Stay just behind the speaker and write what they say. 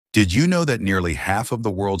Did you know that nearly half of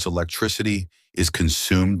the world's electricity is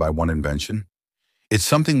consumed by one invention? It's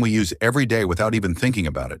something we use every day without even thinking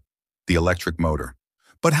about it, the electric motor.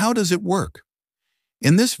 But how does it work?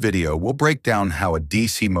 In this video, we'll break down how a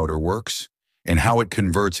DC motor works and how it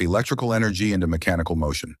converts electrical energy into mechanical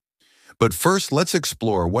motion. But first, let's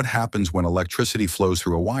explore what happens when electricity flows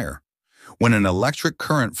through a wire. When an electric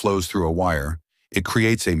current flows through a wire, it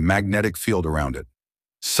creates a magnetic field around it,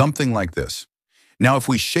 something like this. Now, if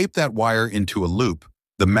we shape that wire into a loop,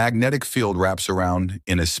 the magnetic field wraps around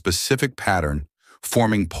in a specific pattern,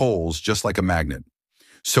 forming poles just like a magnet.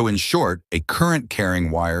 So in short, a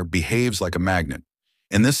current-carrying wire behaves like a magnet.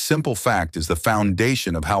 And this simple fact is the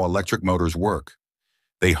foundation of how electric motors work.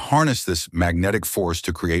 They harness this magnetic force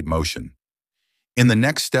to create motion. In the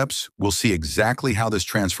next steps, we'll see exactly how this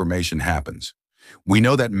transformation happens. We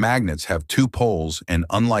know that magnets have two poles, and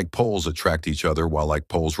unlike poles attract each other while like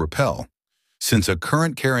poles repel. Since a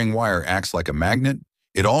current-carrying wire acts like a magnet,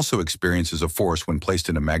 it also experiences a force when placed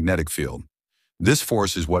in a magnetic field. This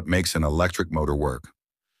force is what makes an electric motor work.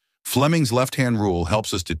 Fleming's left-hand rule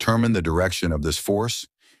helps us determine the direction of this force.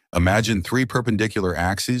 Imagine three perpendicular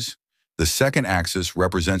axes. The second axis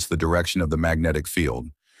represents the direction of the magnetic field,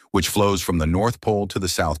 which flows from the North Pole to the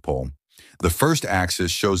South Pole. The first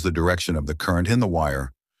axis shows the direction of the current in the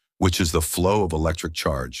wire, which is the flow of electric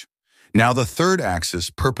charge. Now the third axis,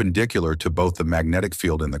 perpendicular to both the magnetic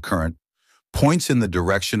field and the current, points in the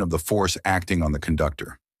direction of the force acting on the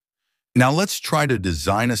conductor. Now let's try to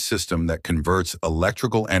design a system that converts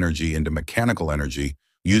electrical energy into mechanical energy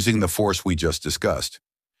using the force we just discussed.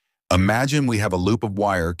 Imagine we have a loop of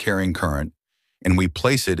wire carrying current, and we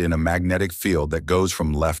place it in a magnetic field that goes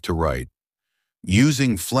from left to right.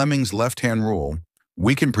 Using Fleming's left-hand rule,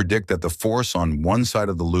 we can predict that the force on one side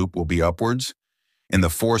of the loop will be upwards, and the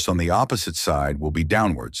force on the opposite side will be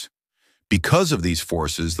downwards. Because of these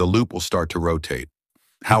forces, the loop will start to rotate.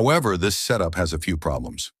 However, this setup has a few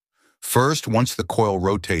problems. First, once the coil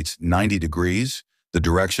rotates 90 degrees, the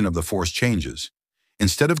direction of the force changes.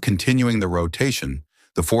 Instead of continuing the rotation,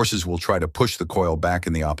 the forces will try to push the coil back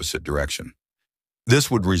in the opposite direction. This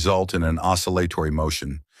would result in an oscillatory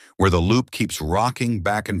motion, where the loop keeps rocking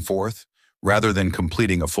back and forth rather than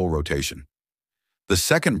completing a full rotation. The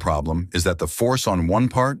second problem is that the force on one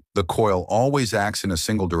part, the coil, always acts in a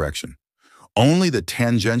single direction. Only the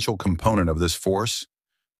tangential component of this force,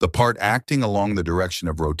 the part acting along the direction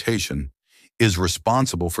of rotation, is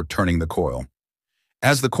responsible for turning the coil.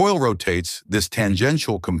 As the coil rotates, this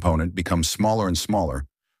tangential component becomes smaller and smaller,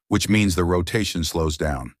 which means the rotation slows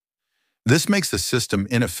down. This makes the system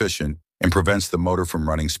inefficient and prevents the motor from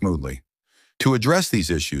running smoothly. To address these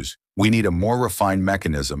issues, we need a more refined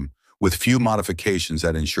mechanism with few modifications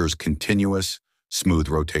that ensures continuous, smooth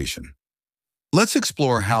rotation. Let's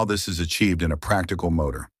explore how this is achieved in a practical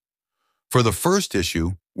motor. For the first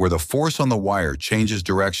issue, where the force on the wire changes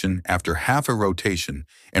direction after half a rotation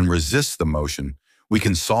and resists the motion, we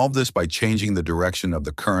can solve this by changing the direction of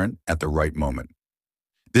the current at the right moment.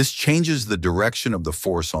 This changes the direction of the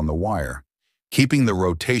force on the wire, keeping the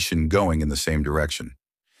rotation going in the same direction.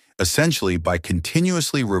 Essentially, by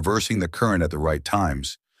continuously reversing the current at the right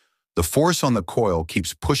times, the force on the coil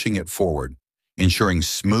keeps pushing it forward, ensuring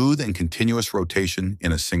smooth and continuous rotation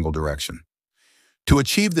in a single direction. To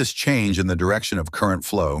achieve this change in the direction of current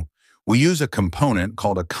flow, we use a component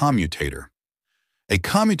called a commutator. A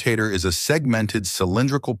commutator is a segmented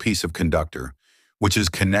cylindrical piece of conductor, which is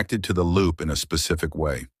connected to the loop in a specific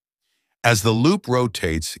way. As the loop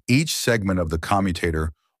rotates, each segment of the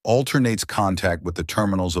commutator alternates contact with the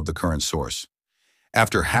terminals of the current source.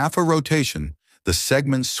 After half a rotation, the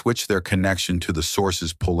segments switch their connection to the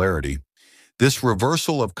source's polarity. This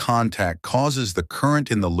reversal of contact causes the current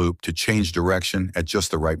in the loop to change direction at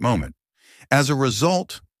just the right moment. As a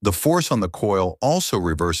result, the force on the coil also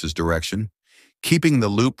reverses direction, keeping the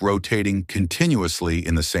loop rotating continuously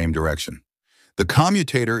in the same direction. The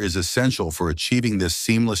commutator is essential for achieving this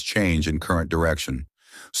seamless change in current direction,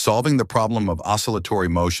 solving the problem of oscillatory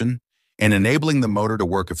motion, and enabling the motor to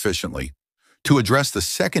work efficiently. To address the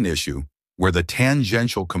second issue, where the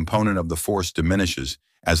tangential component of the force diminishes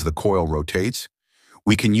as the coil rotates,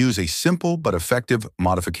 we can use a simple but effective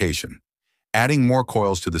modification, adding more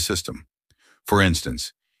coils to the system. For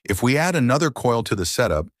instance, if we add another coil to the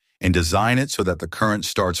setup and design it so that the current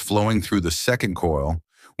starts flowing through the second coil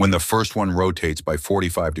when the first one rotates by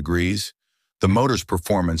 45 degrees, the motor's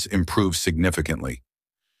performance improves significantly.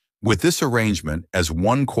 With this arrangement, as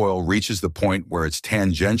one coil reaches the point where its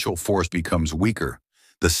tangential force becomes weaker,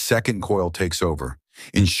 the second coil takes over,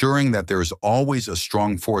 ensuring that there is always a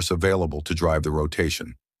strong force available to drive the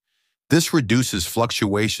rotation. This reduces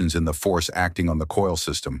fluctuations in the force acting on the coil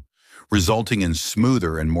system, resulting in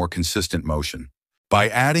smoother and more consistent motion. By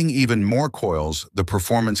adding even more coils, the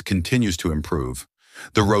performance continues to improve.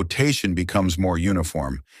 The rotation becomes more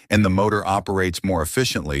uniform, and the motor operates more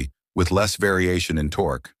efficiently with less variation in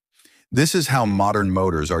torque. This is how modern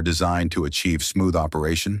motors are designed to achieve smooth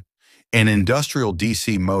operation. An industrial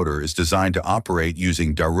DC motor is designed to operate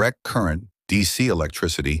using direct current DC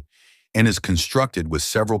electricity and is constructed with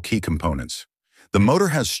several key components. The motor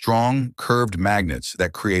has strong, curved magnets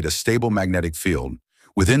that create a stable magnetic field,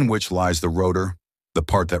 within which lies the rotor, the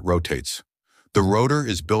part that rotates. The rotor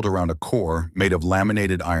is built around a core made of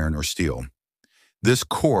laminated iron or steel. This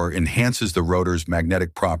core enhances the rotor's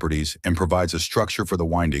magnetic properties and provides a structure for the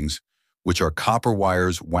windings, which are copper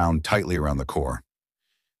wires wound tightly around the core.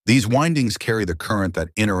 These windings carry the current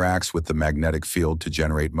that interacts with the magnetic field to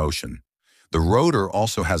generate motion. The rotor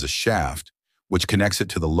also has a shaft, which connects it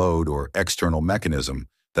to the load or external mechanism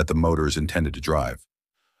that the motor is intended to drive.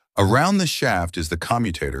 Around the shaft is the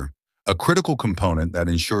commutator, a critical component that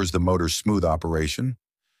ensures the motor's smooth operation.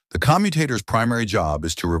 The commutator's primary job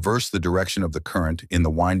is to reverse the direction of the current in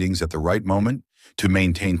the windings at the right moment to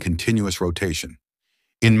maintain continuous rotation.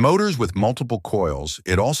 In motors with multiple coils,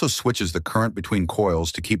 it also switches the current between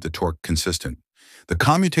coils to keep the torque consistent. The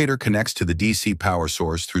commutator connects to the DC power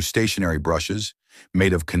source through stationary brushes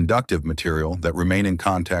made of conductive material that remain in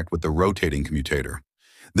contact with the rotating commutator.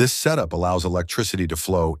 This setup allows electricity to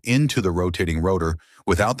flow into the rotating rotor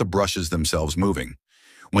without the brushes themselves moving.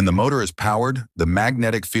 When the motor is powered, the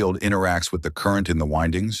magnetic field interacts with the current in the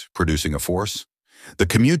windings, producing a force. The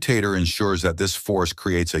commutator ensures that this force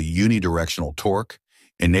creates a unidirectional torque,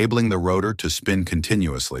 enabling the rotor to spin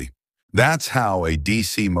continuously. That's how a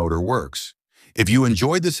DC motor works. If you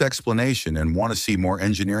enjoyed this explanation and want to see more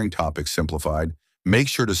engineering topics simplified, make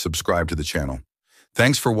sure to subscribe to the channel.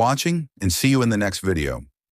 Thanks for watching, and see you in the next video.